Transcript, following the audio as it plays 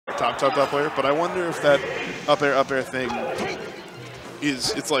top player, but I wonder if that up air thing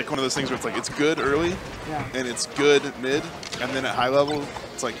it's like one of those things where it's like it's good early, and it's good mid, and then at high level,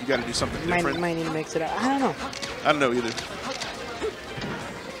 it's like you got to do something different. Might need to mix it up. I don't know. I don't know either.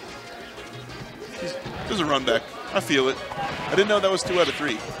 There's a run back. I feel it. I didn't know that was 2 out of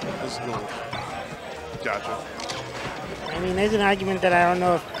 3. Gotcha. I mean, there's an argument that I don't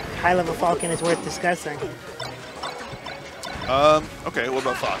know if high-level Falcon is worth discussing. Okay, what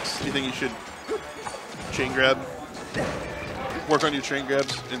about Fox? Do you think you should chain grab? Work on your chain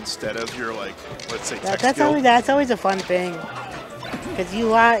grabs instead of your, like, let's say, tech skill? That's always a fun thing. Because you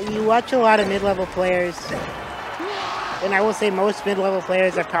watch a lot of mid-level players, and I will say most mid-level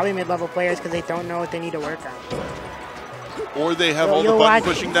players are probably mid-level players because they don't know what they need to work on. Or they have all the button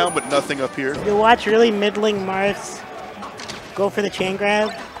pushing down, but nothing up here. You'll watch really middling Marths go for the chain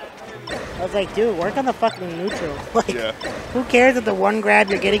grab. I was like, dude, work on the fucking neutral. Like, who cares if the one grab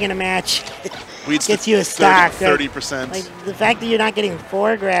you're getting in a match gets you a stock? 30%. Like, the fact that you're not getting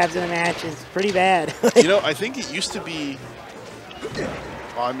 4 grabs in a match is pretty bad. You know, I think it used to be.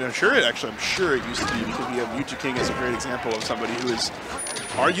 Well, I'm sure it used to be, because we have Mewtwo King as a great example of somebody who is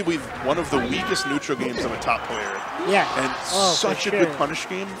arguably one of the weakest neutral games of a top player. Yeah. And such a good punish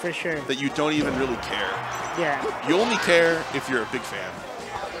game that you don't even really care. Yeah. You only care if you're a big fan.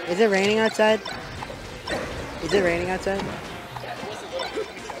 Is it raining outside? Is it raining outside?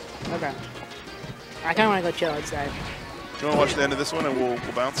 Okay. I kind of want to go chill outside. You want to watch the end of this one and we'll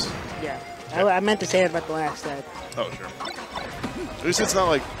bounce? Yeah. Okay. I meant to say it about the last side. Oh, sure. At least it's not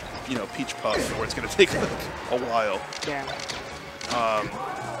like, you know, Peach Puff where it's going to take like a while. Yeah.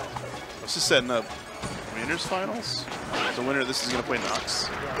 Let's just setting up winners finals. The winner of this is going to play Nox.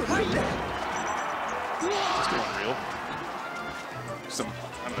 It's going real.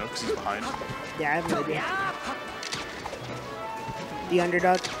 I don't know, because he's behind. Yeah, I have no idea. The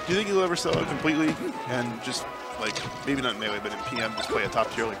underdog. Do you think he'll ever sell out completely and just, like, maybe not in Melee, but in PM, just play a top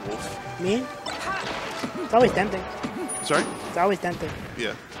tier like Wolf? Me? It's always tempting. Sorry? It's always tempting.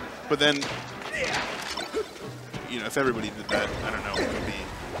 Yeah. But then, you know, if everybody did that, I don't know, it would be...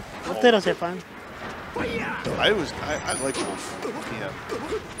 Wolf Diddles are fun. I like Wolf PM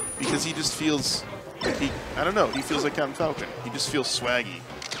because he just feels like I don't know, he feels like Captain Falcon. He just feels swaggy,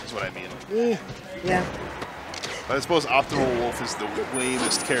 is what I mean. Yeah. But I suppose Optimal Wolf is the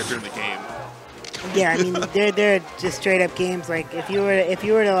lamest character in the game. Yeah, I mean, they're just straight up games. Like, if you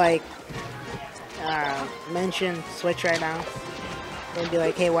were to like mention Switch right now and be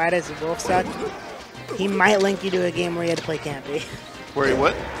like, hey, why does Wolf suck? He might link you to a game where you had to play Campy. Where he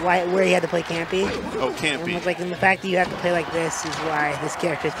what? Where he had to play Campy. Oh, Campy. And, like, and the fact that you have to play like this is why this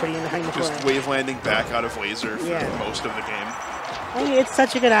character is pretty annoying to play. Just wave landing back out of laser for most of the game. I mean, it's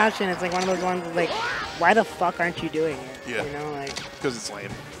such a good option. It's like one of those ones that's like, why the fuck aren't you doing it? Yeah. You know, like. Because it's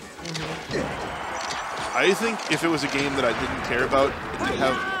lame. I think if it was a game that I didn't care about, it didn't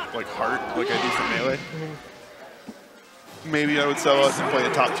have like heart like I do for Melee, maybe I would sell out and play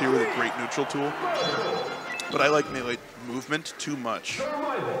a top tier with a great neutral tool. But I like Melee movement too much.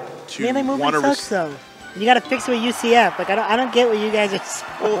 Melee movement sucks though. You gotta fix it with UCF. Like I don't get what you guys are.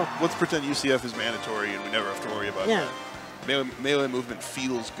 Well, let's pretend UCF is mandatory and we never have to worry about that. Melee movement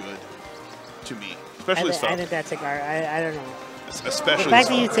feels good to me, especially I think that's like I don't know. Especially the fact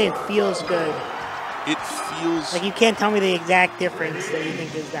that you say it feels good. It feels like you can't tell me the exact difference that you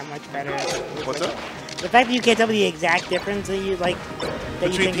think is that much better. What's up? The fact that you can't tell me the exact difference that you like that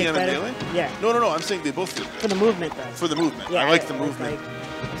between you think PM is better. and Melee? Yeah. No. I'm saying they both feel good. For the movement, though. For the movement. Yeah, I like the movement.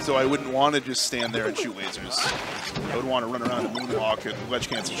 So I wouldn't want to just stand there and shoot lasers. I would want to run around and moonwalk and ledge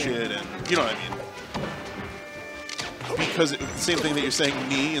cancel shit and you know what I mean. Because the same thing that you're saying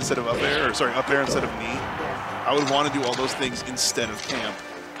knee instead of up air, or sorry, up air instead of knee. I would want to do all those things instead of camp.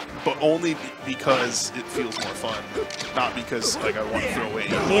 But only because it feels more fun, not because like I want to throw away.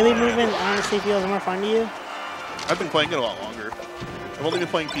 Melee movement honestly feels more fun to you? I've been playing it a lot longer. I've only been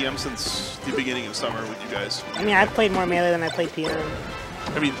playing PM since the beginning of summer with you guys. I mean, I've played more Melee than I played PM.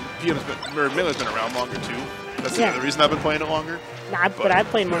 I mean, Melee's been around longer too. That's the other reason I've been playing it longer. Nah, but I've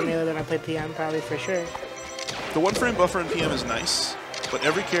played more Melee than I played PM, probably for sure. The one frame buffer in PM is nice, but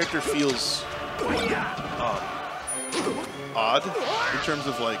every character feels odd in terms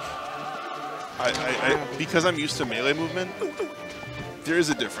of like, because I'm used to Melee movement, there is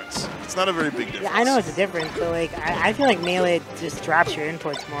a difference. It's not a very big difference. Yeah, I know it's a difference, but like, I feel like Melee just drops your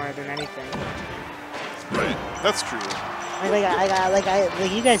inputs more than anything. Right, that's true. Like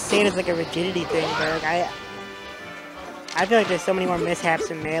you guys say it as like a rigidity thing, but like I feel like there's so many more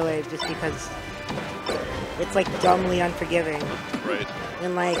mishaps in Melee just because it's like dumbly unforgiving. Right.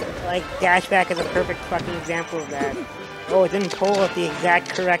 And like Dashback is a perfect fucking example of that. oh, it didn't pull at the exact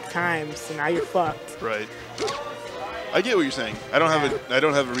correct time, so now you're fucked. Right. I get what you're saying. I don't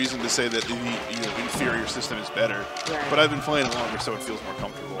have a reason to say that the inferior system is better, but I've been playing it longer, so it feels more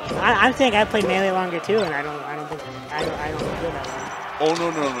comfortable. I'm saying I played Melee longer too, and I don't feel that way. Oh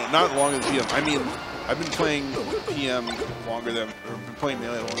no, not longer than PM. I mean, I've been playing PM longer than, or been playing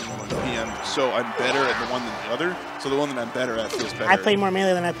Melee longer than PM, so I'm better at the one than the other. So the one that I'm better at feels better. I play more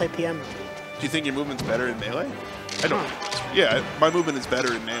Melee than I play PM. Do you think your movement's better in Melee? I don't. Yeah, my movement is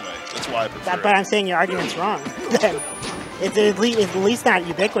better in Melee. That's why I prefer it. But I'm saying your argument's wrong. It's at least not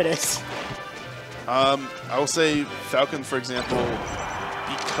ubiquitous. I will say Falcon, for example,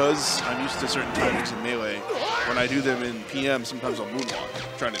 because I'm used to certain timings in Melee, when I do them in PM, sometimes I'll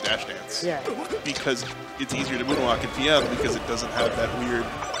moonwalk, trying to dash dance. Yeah. Because it's easier to moonwalk in PM because it doesn't have that weird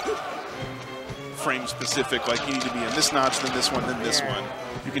frame specific, like you need to be in this notch, then this one, then this one.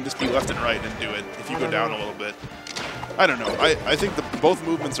 You can just be left and right and do it if you go down a little bit. I don't know. I think both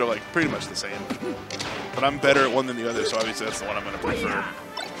movements are like pretty much the same. But I'm better at one than the other, so obviously that's the one I'm going to prefer.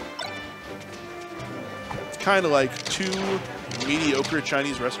 It's kind of like two mediocre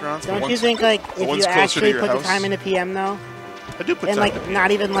Chinese restaurants. Don't you think, like, if you actually put the time into PM, though? I do put time into PM. And, like,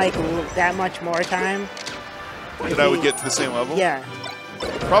 not even, like, that much more time? That I would get to the same level? Yeah.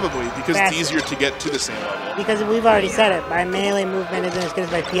 Probably, because it's easier to get to the same level. Because we've already said it. My Melee movement isn't as good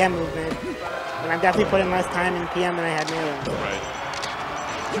as my PM movement. And I'm definitely putting less time in PM than I had Melee. Right.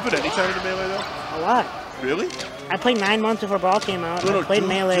 Did you put any time into Melee, though? A lot. Really? I played 9 months before Brawl came out. I played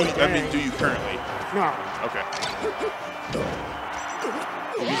Melee. I mean, do you currently? No. Okay.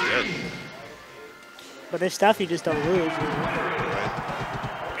 Oh, he's dead. But there's stuff you just don't lose. You know?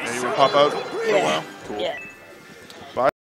 Right. And you want to pop out? Yeah. Oh, wow. Cool. Yeah.